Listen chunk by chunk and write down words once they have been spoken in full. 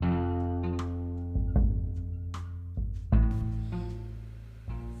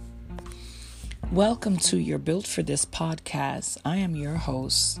Welcome to your Built for This podcast. I am your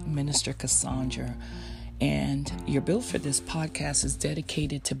host, Minister Cassandra, and your Built for This podcast is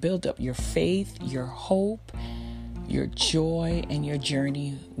dedicated to build up your faith, your hope, your joy, and your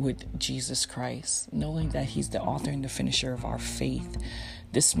journey with Jesus Christ, knowing that He's the author and the finisher of our faith.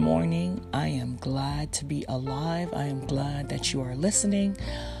 This morning, I am glad to be alive. I am glad that you are listening.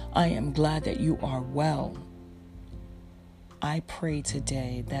 I am glad that you are well. I pray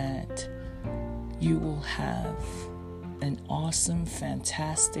today that you will have an awesome,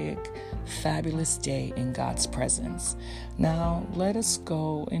 fantastic, fabulous day in God's presence. Now, let us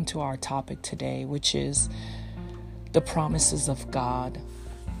go into our topic today, which is the promises of God.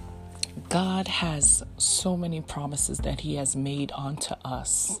 God has so many promises that He has made unto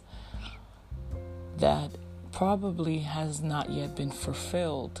us that probably has not yet been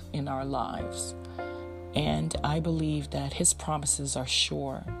fulfilled in our lives. And I believe that His promises are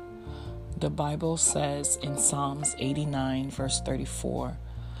sure. The Bible says in Psalms 89, verse 34,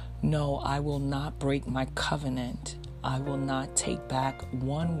 "No, I will not break my covenant. I will not take back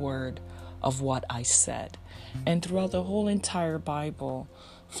one word of what I said." And throughout the whole entire Bible,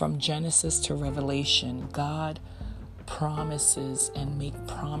 from Genesis to Revelation, God promises and make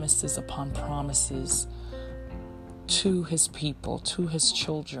promises upon promises to His people, to His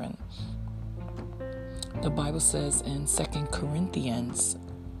children. The Bible says in 2 Corinthians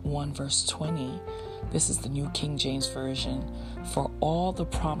 1 verse 20, this is the New King James Version, "For all the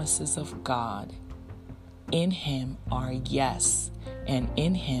promises of God in Him are yes, and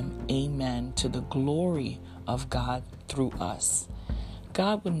in Him amen, to the glory of God through us."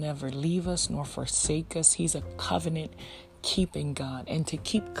 God will never leave us nor forsake us. He's a covenant-keeping God. And to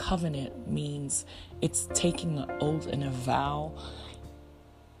keep covenant means it's taking an oath and a vow.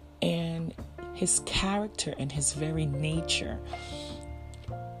 And His character and His very nature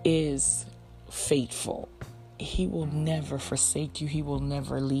is faithful. He will never forsake you. He will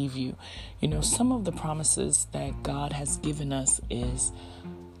never leave you. You know, some of the promises that God has given us is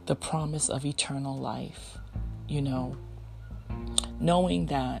the promise of eternal life. You know, knowing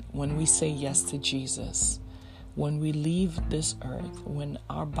that when we say yes to Jesus, when we leave this earth, when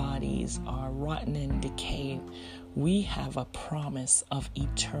our bodies are rotten and decayed, we have a promise of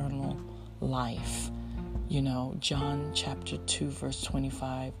eternal life. You know, John chapter 2, verse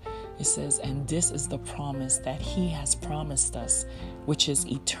 25, it says, "And this is the promise that He has promised us, which is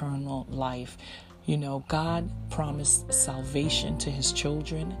eternal life." You know, God promised salvation to His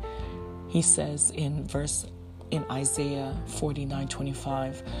children. He says in Isaiah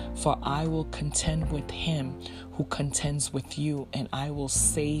 49:25, "For I will contend with him who contends with you, and I will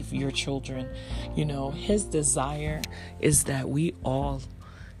save your children." You know, His desire is that we all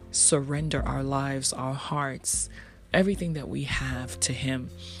surrender our lives, our hearts, everything that we have to Him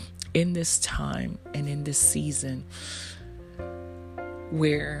in this time and in this season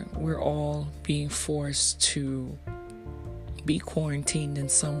where we're all being forced to be quarantined in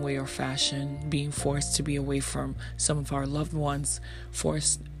some way or fashion, being forced to be away from some of our loved ones,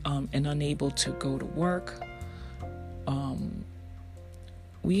 forced and unable to go to work.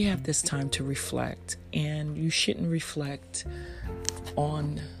 We have this time to reflect, and you shouldn't reflect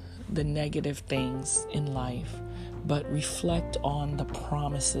on the negative things in life, but reflect on the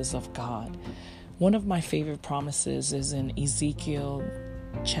promises of God. One of my favorite promises is in Ezekiel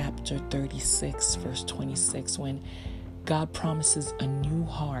chapter 36, verse 26, when God promises a new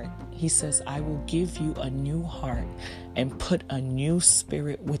heart. He says, "I will give you a new heart and put a new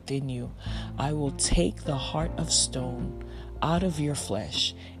spirit within you. I will take the heart of stone out of your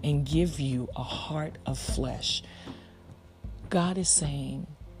flesh and give you a heart of flesh." God is saying,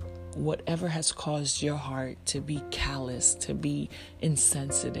 whatever has caused your heart to be callous, to be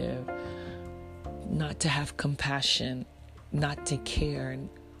insensitive, not to have compassion, not to care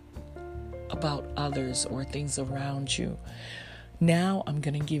about others or things around you, now I'm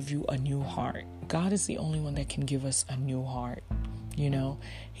going to give you a new heart. God is the only one that can give us a new heart. You know,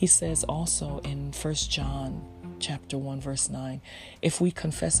 He says also in 1 John chapter 1 verse 9, "If we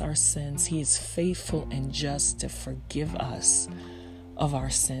confess our sins, He is faithful and just to forgive us of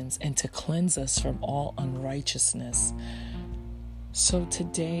our sins and to cleanse us from all unrighteousness." So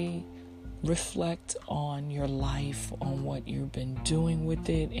today, reflect on your life, on what you've been doing with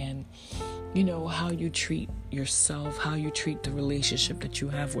it, and you know, how you treat yourself, how you treat the relationship that you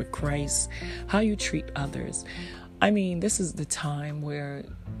have with Christ, how you treat others. I mean, this is the time where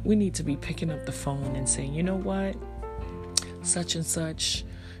we need to be picking up the phone and saying, you know what, such and such,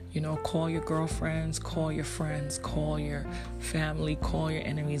 you know, call your girlfriends, call your friends, call your family, call your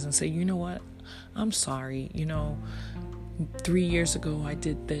enemies and say, you know what, I'm sorry, you know, 3 years ago I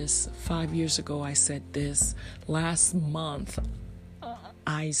did this. 5 years ago I said this. Last month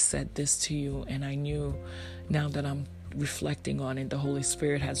I said this to you, and I knew, now that I'm reflecting on it, the Holy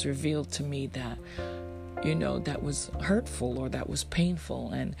Spirit has revealed to me that, that was hurtful or that was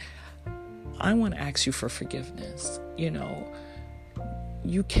painful. And I want to ask you for forgiveness.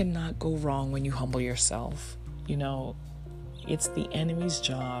 You cannot go wrong when you humble yourself. It's the enemy's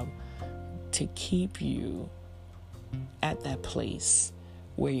job to keep you at that place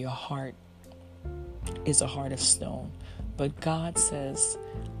where your heart is a heart of stone. But God says,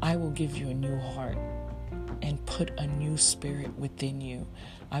 I will give you a new heart and put a new spirit within you.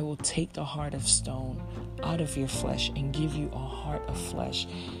 I will take the heart of stone out of your flesh and give you a heart of flesh.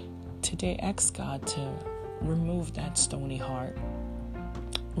 Today, ask God to remove that stony heart.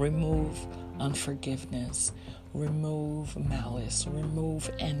 Remove unforgiveness. Remove malice. Remove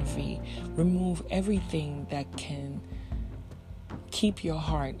envy. Remove everything that can keep your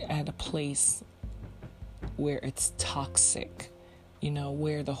heart at a place where it's toxic,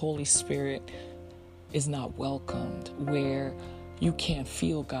 where the Holy Spirit is not welcomed, where you can't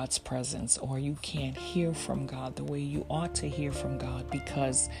feel God's presence, or you can't hear from God the way you ought to hear from God,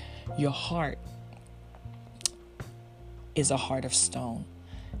 because your heart is a heart of stone.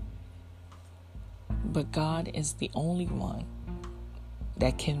 But God is the only one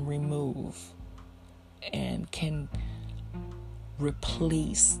that can remove and can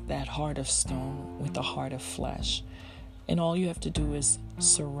replace that heart of stone with a heart of flesh. And all you have to do is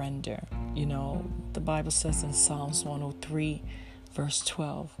surrender. The Bible says in Psalms 103, verse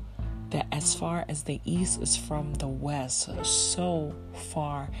 12, that as far as the east is from the west, so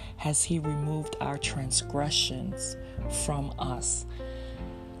far has He removed our transgressions from us.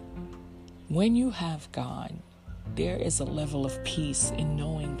 When you have God, there is a level of peace in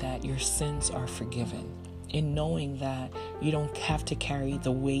knowing that your sins are forgiven, in knowing that you don't have to carry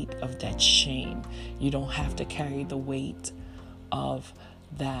the weight of that shame. You don't have to carry the weight of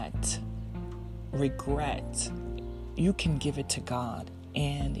that regret. You can give it to God,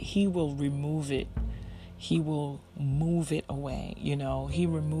 and He will remove it. He will move it away. He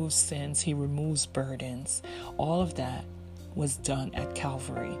removes sins. He removes burdens. All of that was done at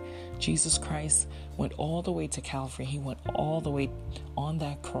Calvary. Jesus Christ went all the way to Calvary. He went all the way on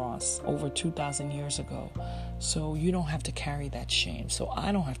that cross over 2,000 years ago. So you don't have to carry that shame. So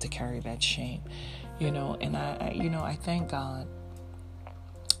I don't have to carry that shame. And I thank God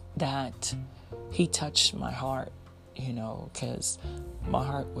that He touched my heart, because my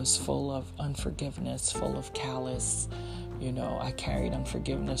heart was full of unforgiveness, full of callous. I carried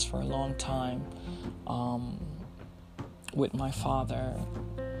unforgiveness for a long time. With my father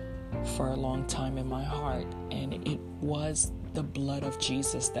for a long time in my heart, and it was the blood of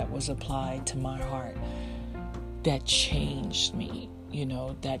Jesus that was applied to my heart that changed me,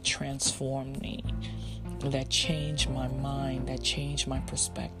 that transformed me, that changed my mind, that changed my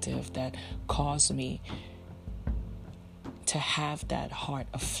perspective, that caused me to have that heart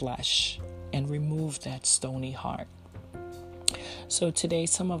of flesh and remove that stony heart. So today,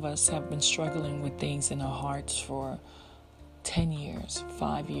 some of us have been struggling with things in our hearts for 10 years,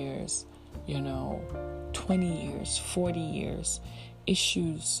 5 years, 20 years, 40 years,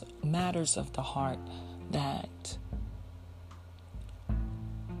 issues, matters of the heart that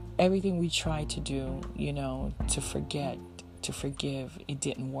everything we tried to do, to forget, to forgive, it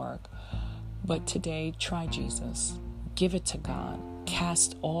didn't work. But today, try Jesus. Give it to God.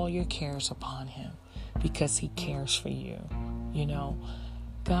 Cast all your cares upon Him, because He cares for you.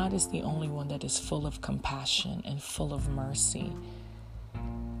 God is the only one that is full of compassion and full of mercy.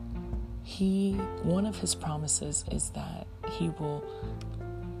 One of His promises is that He will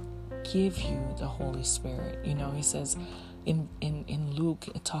give you the Holy Spirit. He says in Luke,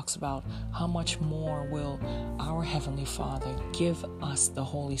 it talks about how much more will our Heavenly Father give us the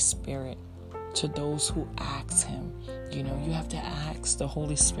Holy Spirit to those who ask Him. You have to ask the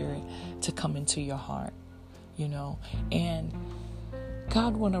Holy Spirit to come into your heart, and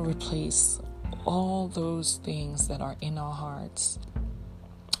God want to replace all those things that are in our hearts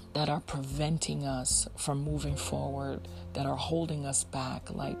that are preventing us from moving forward, that are holding us back,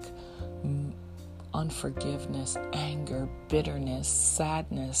 like unforgiveness, anger, bitterness,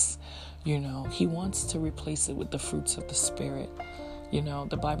 sadness. He wants to replace it with the fruits of the Spirit.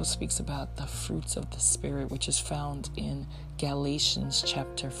 The Bible speaks about the fruits of the Spirit, which is found in Galatians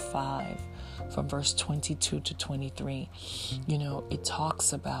chapter 5, from verse 22 to 23. It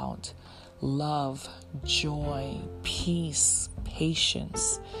talks about love, joy, peace,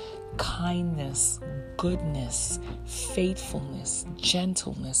 patience, kindness, goodness, faithfulness,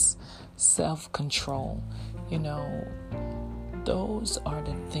 gentleness, self-control. those are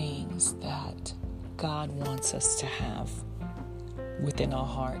the things that God wants us to have within our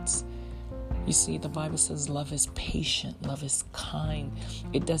hearts. You see, the Bible says love is patient, love is kind.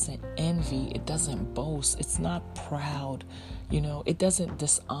 It doesn't envy, it doesn't boast, it's not proud, it doesn't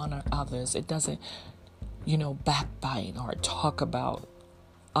dishonor others, it doesn't, backbite or talk about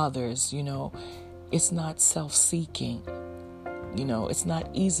others, it's not self-seeking, it's not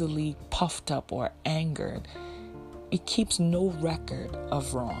easily puffed up or angered. It keeps no record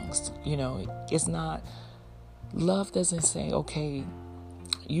of wrongs, it's not, love doesn't say, okay,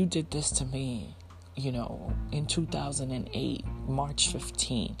 you did this to me, in 2008, March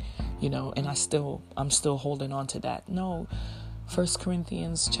 15, and I'm still holding on to that. No, 1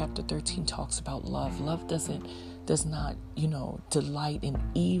 Corinthians chapter 13 talks about love. Love does not, delight in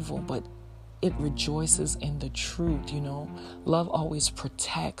evil, but it rejoices in the truth, Love always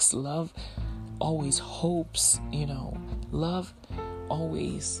protects. Love always hopes, Love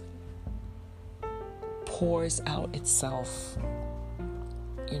always pours out itself.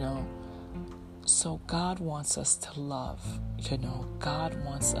 So God wants us to love, God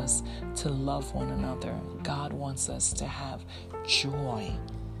wants us to love one another. God wants us to have joy.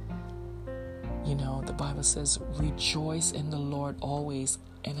 The Bible says, rejoice in the Lord always.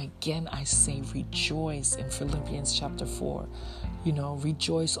 And again, I say rejoice in Philippians chapter 4.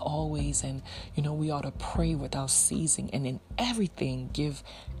 Rejoice always. And, we ought to pray without ceasing. And in everything, give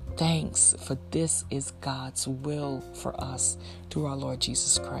thanks, for this is God's will for us through our Lord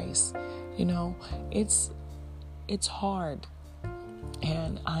Jesus Christ. It's hard,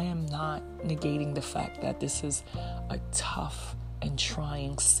 and I am not negating the fact that this is a tough and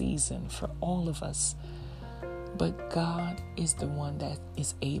trying season for all of us, but God is the one that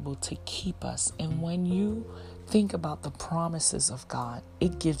is able to keep us. And when you think about the promises of God,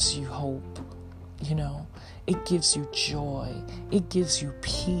 it gives you hope. It gives you joy. It gives you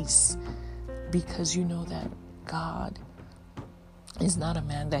peace, because you know that God is not a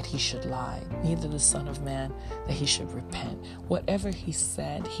man that he should lie, neither the Son of Man that he should repent. Whatever he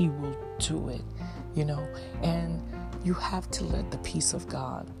said, he will do it, and you have to let the peace of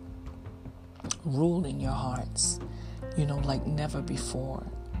God rule in your hearts, like never before,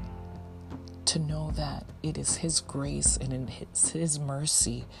 to know that it is his grace and it's his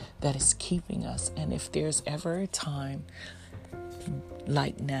mercy that is keeping us. And if there's ever a time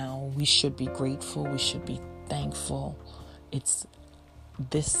like now, we should be grateful, we should be thankful. It's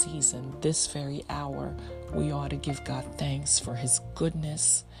this season, this very hour, we ought to give God thanks for his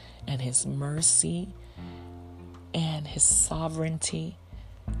goodness and his mercy and his sovereignty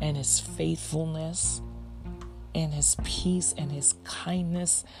and his faithfulness and his peace and his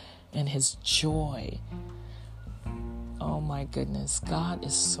kindness and his joy. Oh my goodness, God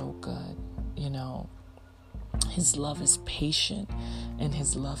is so good, His love is patient and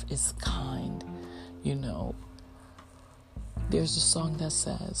his love is kind, There's a song that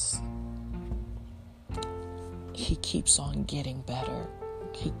says, he keeps on getting better.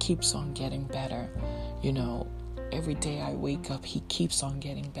 He keeps on getting better. Every day I wake up, he keeps on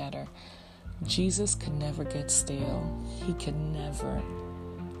getting better. Jesus could never get stale. He could never,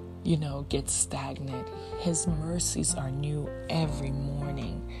 get stagnant. His mercies are new every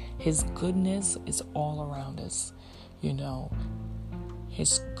morning. His goodness is all around us.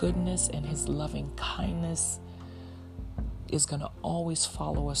 His goodness and his loving kindness is going to always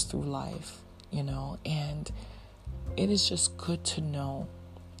follow us through life, and it is just good to know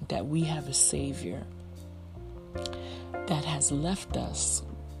that we have a Savior that has left us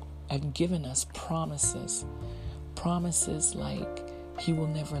and given us promises like he will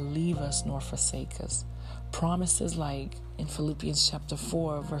never leave us nor forsake us. Promises like in Philippians chapter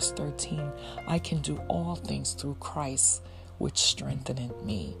 4, verse 13, I can do all things through Christ, which strengtheneth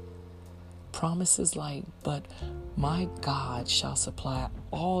me. Promises like, but my God shall supply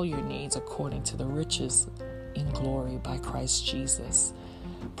all your needs according to the riches in glory by Christ Jesus.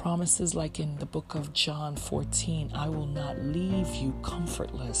 Promises like in the book of John 14, I will not leave you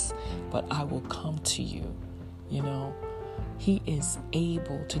comfortless, but I will come to you. He is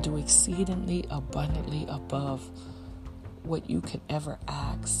able to do exceedingly abundantly above what you could ever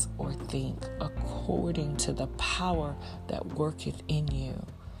ask or think, according to the power that worketh in you.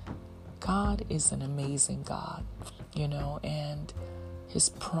 God is an amazing God, and his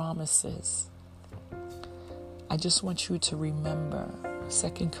promises. I just want you to remember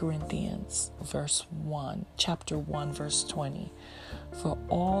 2 Corinthians chapter 1, verse 20. For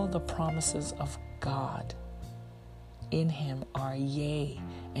all the promises of God in him are yea,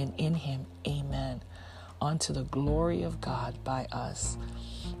 and in him amen, unto the glory of God by us.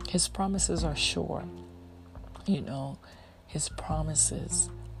 His promises are sure. His promises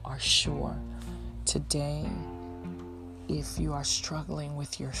are sure. Today, if you are struggling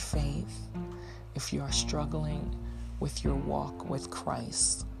with your faith, if you are struggling with your walk with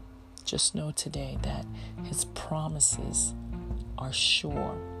Christ, just know today that His promises are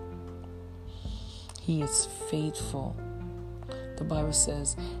sure. He is faithful. The Bible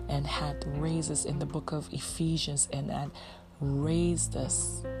says, and hath raised us in the book of Ephesians, and had raised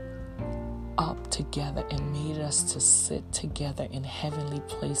us up together and made us to sit together in heavenly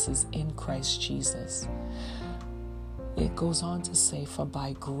places in Christ Jesus. It goes on to say, for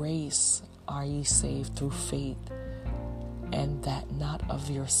by grace are ye saved through faith, and that not of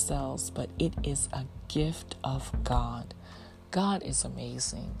yourselves, but it is a gift of God. God is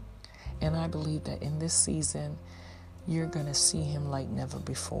amazing. And I believe that in this season, you're going to see Him like never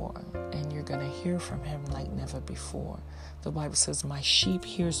before. And you're going to hear from Him like never before. The Bible says, my sheep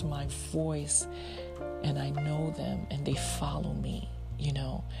hears my voice, and I know them, and they follow me,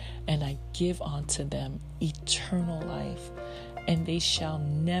 and I give unto them eternal life, and they shall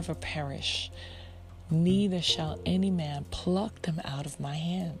never perish, neither shall any man pluck them out of my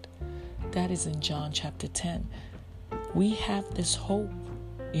hand. That is in John chapter 10. We have this hope.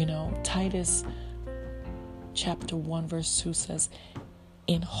 Titus chapter 1 verse 2 says,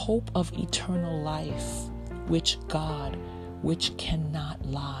 in hope of eternal life, which God, which cannot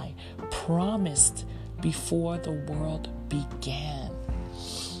lie, promised before the world began.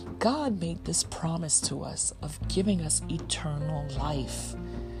 God made this promise to us of giving us eternal life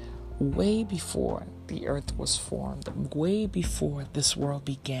way before the earth was formed, way before this world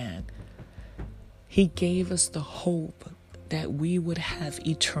began. He gave us the hope that we would have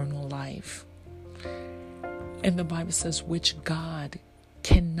eternal life. And the Bible says, which God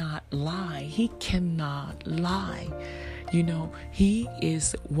cannot lie. He cannot lie. He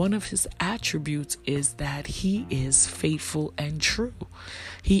is, one of His attributes is that He is faithful and true.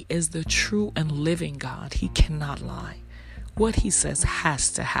 He is the true and living God. He cannot lie. What He says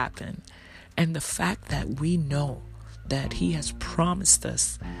has to happen. And the fact that we know that He has promised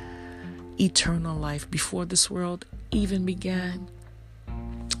us eternal life before this world even began,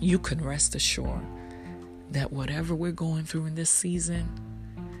 you can rest assured that whatever we're going through in this season,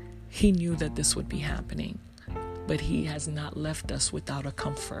 He knew that this would be happening. But He has not left us without a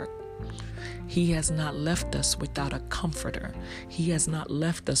comfort. He has not left us without a comforter. He has not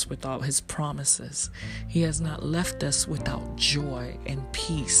left us without His promises. He has not left us without joy and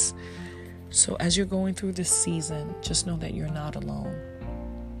peace. So as you're going through this season, just know that you're not alone.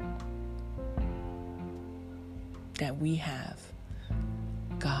 That we have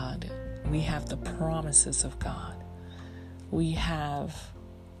God. We have the promises of God. We have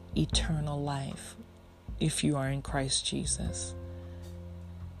eternal life if you are in Christ Jesus.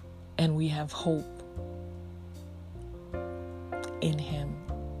 And we have hope in Him,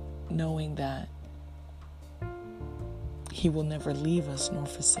 knowing that He will never leave us nor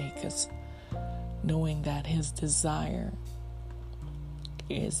forsake us, knowing that His desire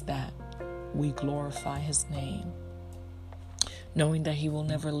is that we glorify His name, knowing that He will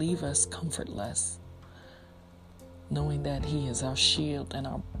never leave us comfortless, knowing that He is our shield and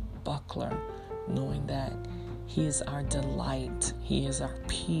our buckler, knowing that He is our delight, He is our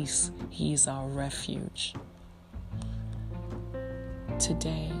peace, He is our refuge.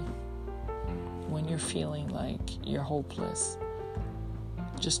 Today, when you're feeling like you're hopeless,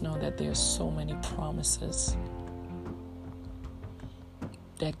 just know that there's so many promises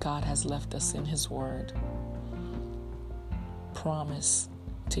that God has left us in His Word. Promise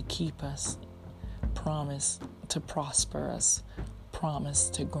to keep us, promise to prosper us, promise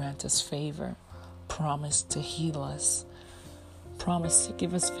to grant us favor, promise to heal us, promise to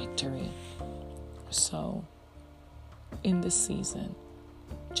give us victory. So, in this season,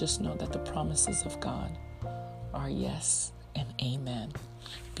 just know that the promises of God are yes and amen.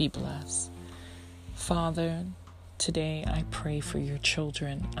 Be blessed. Father, today I pray for your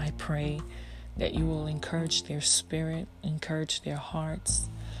children. I pray that you will encourage their spirit, encourage their hearts,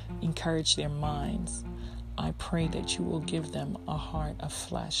 encourage their minds. I pray that you will give them a heart of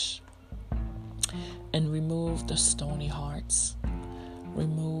flesh and remove the stony hearts.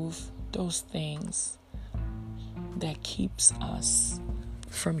 Remove those things that keeps us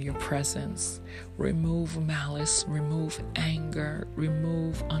from your presence. Remove malice, remove anger,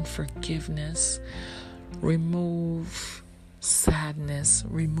 remove unforgiveness, remove sadness,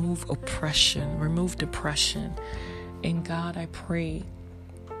 remove oppression, remove depression. And God, I pray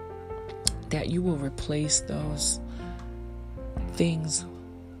that you will replace those things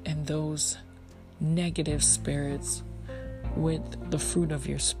and those negative spirits with the fruit of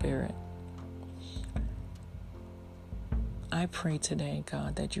your Spirit. I pray today,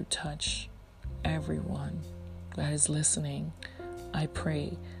 God, that you touch everyone that is listening. I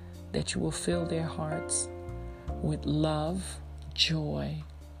pray that you will fill their hearts with love, joy,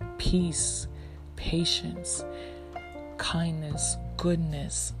 peace, patience, kindness,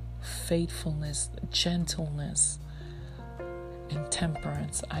 goodness, faithfulness, gentleness, and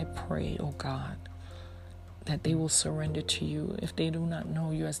temperance. I pray, oh God, that they will surrender to you. If they do not know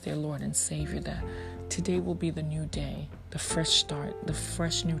you as their Lord and Savior, that today will be the new day, the fresh start, the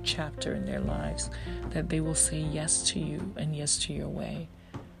fresh new chapter in their lives, that they will say yes to you and yes to your way.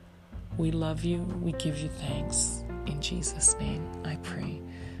 We love you. We give you thanks. In Jesus' name, I pray.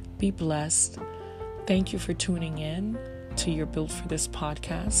 Be blessed. Thank you for tuning in to your Built for This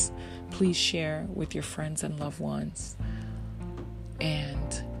podcast. Please share with your friends and loved ones.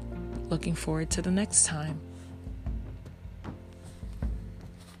 And looking forward to the next time.